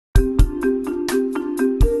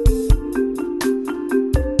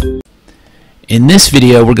In this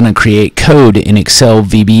video, we're going to create code in Excel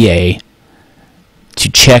VBA to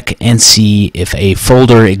check and see if a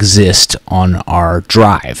folder exists on our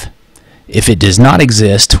drive. If it does not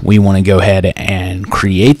exist, we want to go ahead and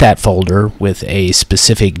create that folder with a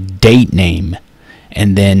specific date name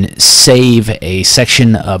and then save a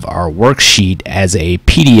section of our worksheet as a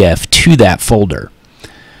PDF to that folder.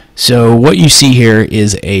 So what you see here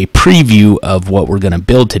is a preview of what we're going to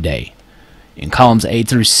build today. In columns A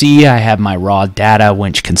through C, I have my raw data,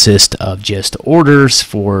 which consists of just orders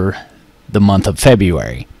for the month of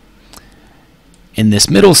February. In this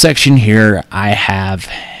middle section here, I have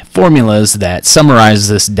formulas that summarize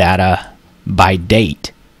this data by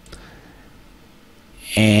date.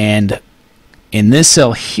 And in this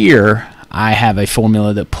cell here, I have a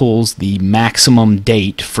formula that pulls the maximum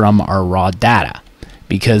date from our raw data,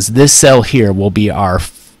 because this cell here will be our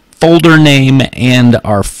folder name and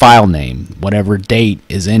our file name, whatever date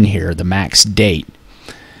is in here, the max date.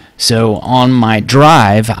 So on my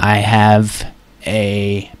drive, I have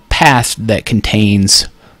a path that contains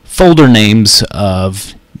folder names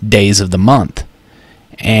of days of the month.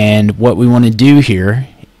 And what we want to do here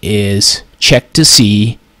is check to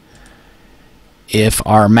see if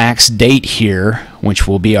our max date here, which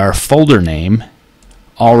will be our folder name,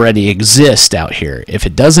 already exists out here. If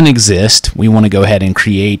it doesn't exist, we want to go ahead and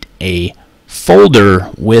create a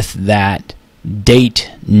folder with that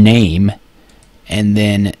date name and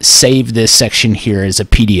then save this section here as a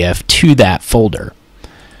PDF to that folder.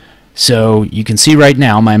 So you can see right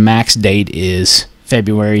now my max date is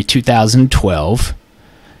February 2012,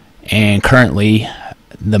 and currently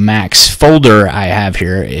the max folder I have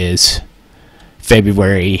here is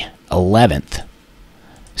February 11th.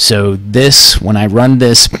 So this, when I run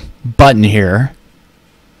this button here,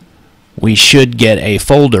 we should get a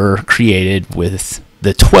folder created with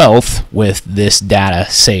the 12th with this data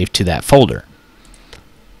saved to that folder.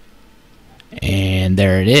 And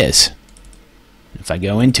there it is. If I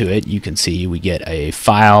go into it, you can see we get a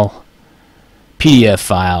file, PDF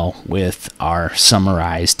file with our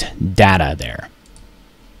summarized data there.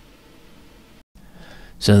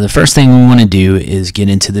 So the first thing we want to do is get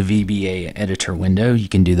into the VBA editor window. You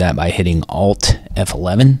can do that by hitting Alt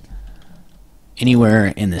F11.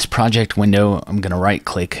 Anywhere in this project window, I'm going to right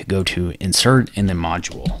click, go to Insert, and then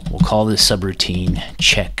Module. We'll call this subroutine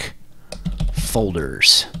Check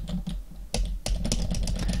Folders.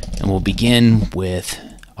 And we'll begin with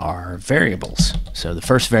our variables. So the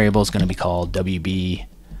first variable is going to be called WB.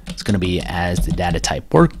 It's going to be as the data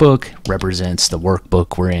type workbook, represents the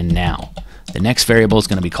workbook we're in now. The next variable is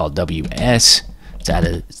going to be called WS.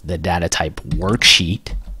 It's the data type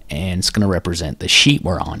worksheet, and it's going to represent the sheet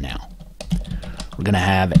we're on now. We're going to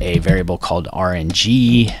have a variable called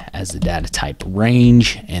RNG as the data type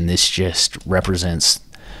range, and this just represents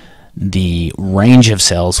the range of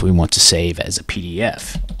cells we want to save as a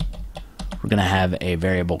PDF. We're going to have a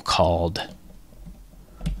variable called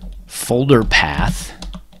folder path,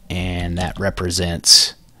 and that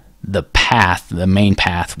represents the path, the main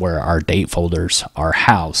path where our date folders are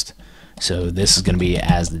housed. So this is going to be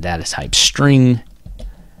as the data type string,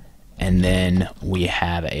 and then we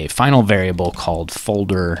have a final variable called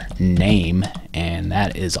folder name, and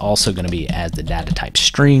that is also going to be as the data type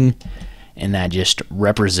string, and that just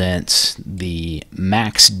represents the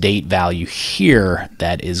max date value here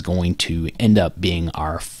that is going to end up being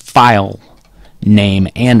our file name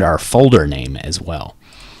and our folder name as well.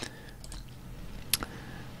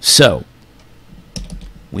 So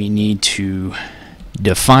we need to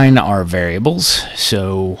define our variables.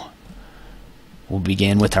 So we'll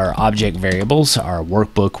begin with our object variables, our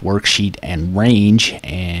workbook, worksheet, and range,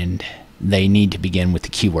 and they need to begin with the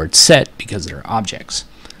keyword set because they're objects.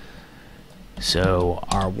 So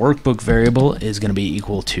our workbook variable is going to be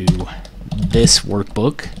equal to this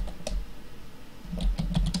workbook.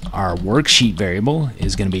 Our worksheet variable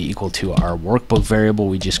is going to be equal to our workbook variable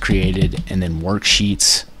we just created, and then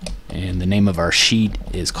worksheets, and the name of our sheet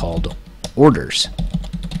is called Orders.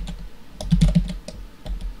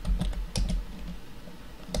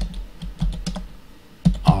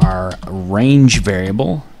 Our range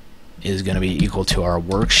variable is going to be equal to our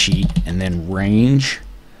worksheet and then range,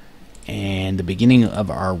 and the beginning of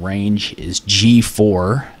our range is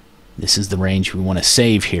G4. This is the range we want to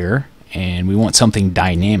save here, and we want something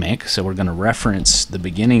dynamic, so we're going to reference the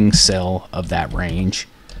beginning cell of that range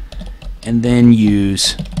and then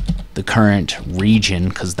use the current region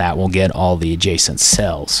because that will get all the adjacent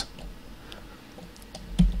cells.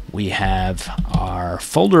 We have our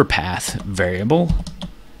folder path variable,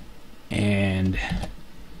 and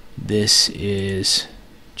this is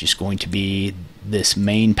just going to be this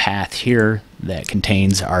main path here that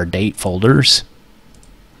contains our date folders.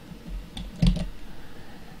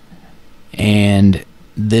 And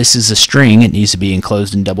this is a string. It needs to be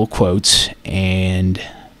enclosed in double quotes. And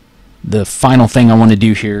the final thing I want to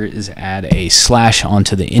do here is add a slash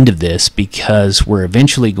onto the end of this, because we're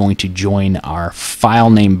eventually going to join our file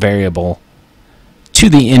name variable to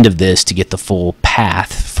the end of this to get the full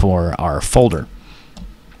path for our folder.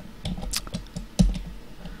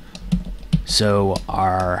 So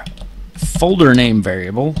our folder name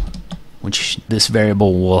variable, which this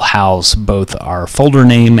variable will house both our folder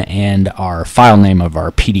name and our file name of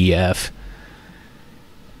our PDF,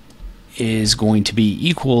 is going to be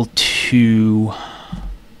equal to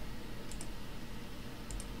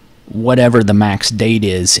whatever the max date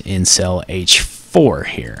is in cell H4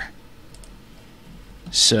 here.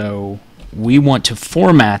 So we want to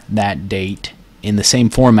format that date in the same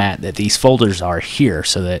format that these folders are here,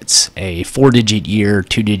 so that it's a 4-digit year,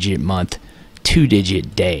 2-digit month,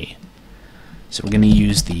 2-digit day. So we're going to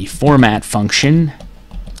use the format function,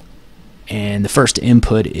 and the first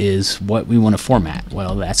input is what we want to format.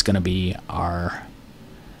 Well, that's going to be our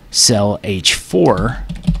cell H4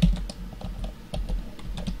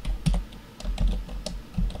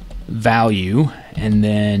 value, and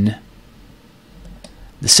then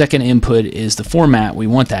the second input is the format we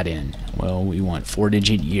want that in. Well, we want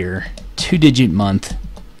 4-digit year, 2-digit month,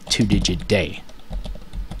 2-digit day.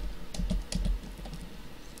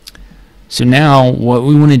 So now what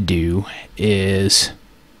we want to do is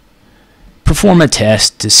perform a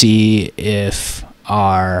test to see if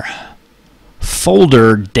our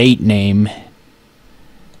folder date name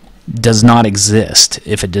does not exist.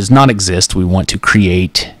 If it does not exist, we want to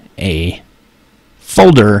create a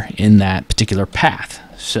folder in that particular path.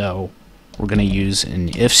 So we're going to use an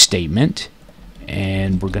if statement,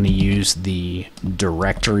 and we're going to use the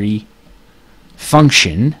directory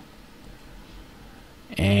function,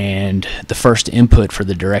 and the first input for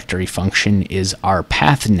the directory function is our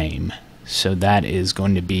path name. So that is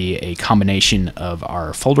going to be a combination of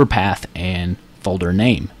our folder path and folder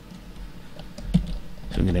name.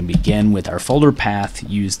 So we're going to begin with our folder path,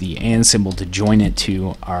 use the and symbol to join it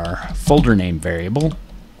to our folder name variable.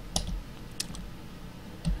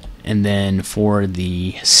 And then for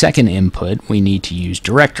the second input, we need to use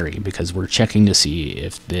directory, because we're checking to see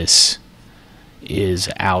if this is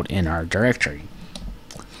out in our directory.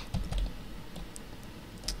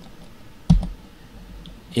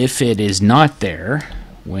 If it is not there,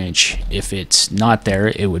 which if it's not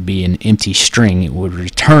there, it would be an empty string. It would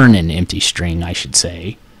return an empty string, I should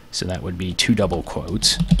say. So that would be 2 double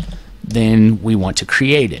quotes. Then we want to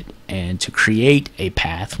create it. And to create a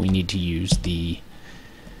path, we need to use the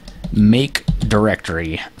make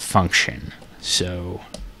directory function. So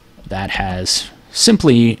that has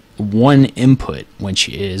simply one input, which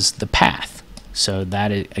is the path. So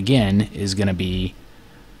that again is going to be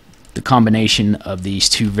the combination of these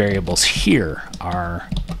two variables here, our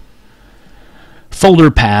folder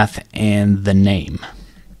path and the name.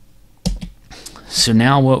 So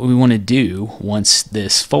now what we want to do once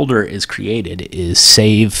this folder is created is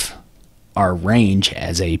save our range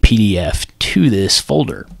as a PDF to this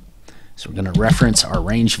folder. So we're going to reference our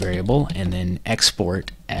range variable and then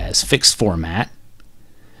export as fixed format.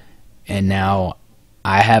 And now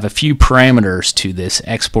I have a few parameters to this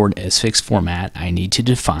export as fixed format I need to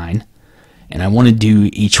define, and I want to do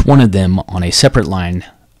each one of them on a separate line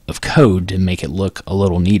of code to make it look a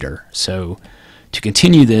little neater. So to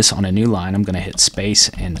continue this on a new line, I'm going to hit space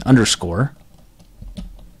and underscore.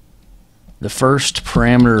 The first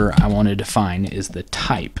parameter I want to define is the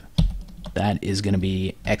type. That is going to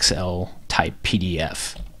be Excel type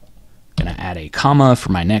PDF. I'm going to add a comma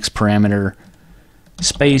for my next parameter,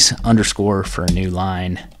 space underscore for a new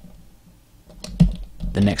line.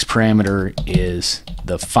 The next parameter is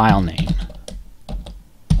the file name.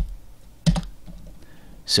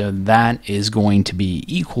 So that is going to be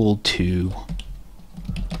equal to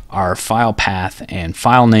our file path and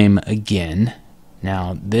file name again.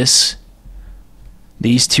 Now these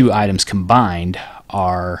two items combined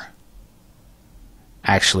are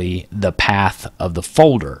actually the path of the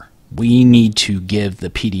folder. We need to give the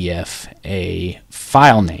PDF a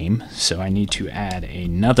file name, so I need to add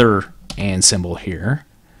another and symbol here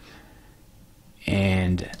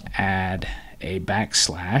and add a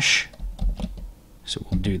backslash. So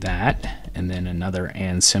we'll do that, and then another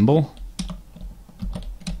and symbol,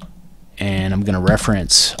 and I'm going to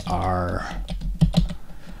reference our,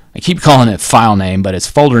 I keep calling it file name, but it's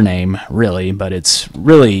folder name really, but it's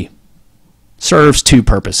really serves two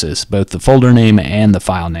purposes, both the folder name and the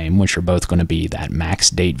file name, which are both going to be that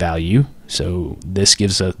max date value. So this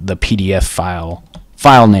gives the PDF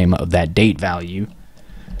file name of that date value,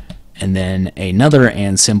 and then another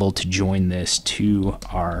and symbol to join this to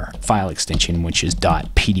our file extension, which is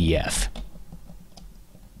 .pdf.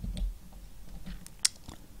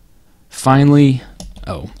 Finally,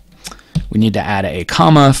 we need to add a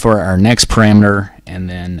comma for our next parameter, and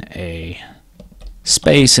then a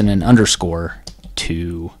space and an underscore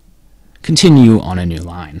to continue on a new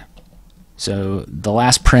line. So the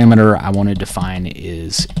last parameter I want to define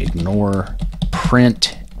is ignore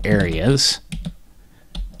print areas,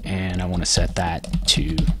 and I want to set that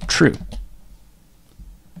to true.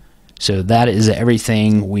 So that is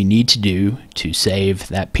everything we need to do to save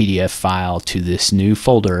that PDF file to this new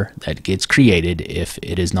folder that gets created if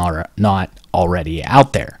it is not already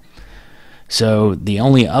out there. So the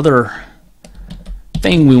only other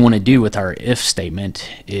thing we want to do with our if statement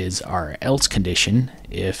is our else condition.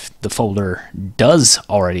 If the folder does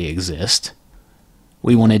already exist,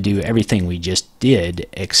 we want to do everything we just did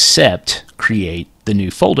except create the new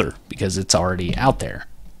folder because it's already out there.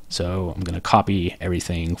 So I'm going to copy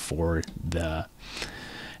everything for the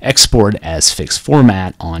export as fixed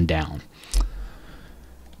format on down.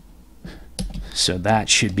 So that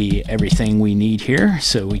should be everything we need here.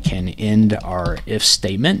 So we can end our if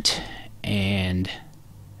statement, and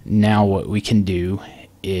now what we can do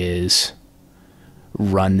is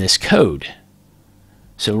run this code.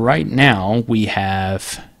 So right now we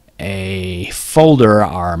have a folder,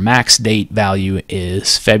 our max date value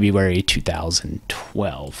is February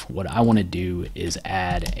 2012. What I want to do is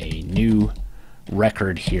add a new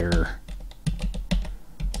record here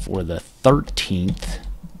for the 13th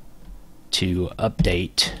to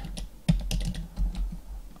update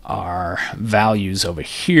our values over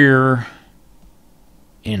here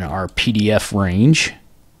in our PDF range,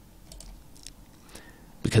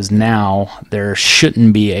 because now there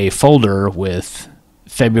shouldn't be a folder with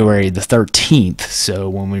February the 13th, so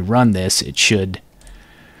when we run this it should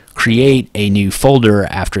create a new folder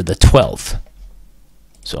after the 12th.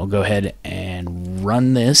 So I'll go ahead and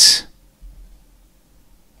run this,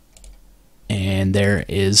 and there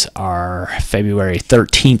is our February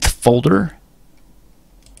 13th folder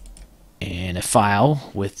and a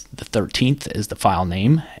file with the 13th as the file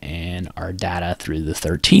name and our data through the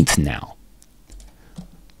 13th now.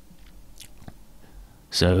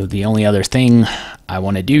 So the only other thing I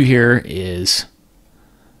want to do here is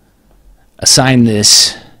assign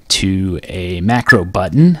this to a macro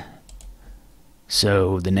button.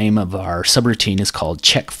 So the name of our subroutine is called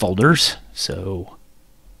check folders. So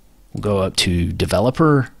we'll go up to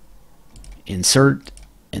developer, insert,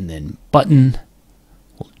 and then button.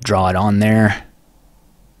 We'll draw it on there.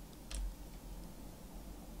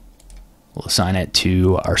 We'll assign it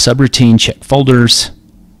to our subroutine check folders.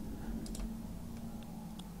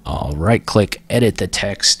 I'll right click, edit the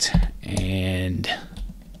text, and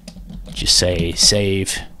just say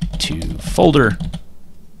save to folder.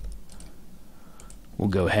 We'll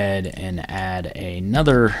go ahead and add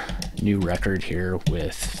another new record here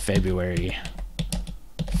with February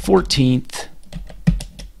 14th.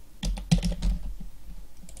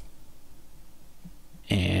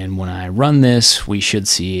 And when I run this, we should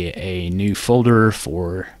see a new folder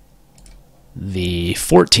for the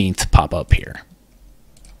 14th pop up here.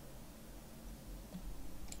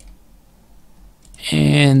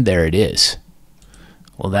 And there it is.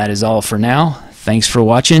 Well, that is all for now. Thanks for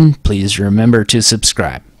watching. Please remember to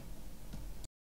subscribe.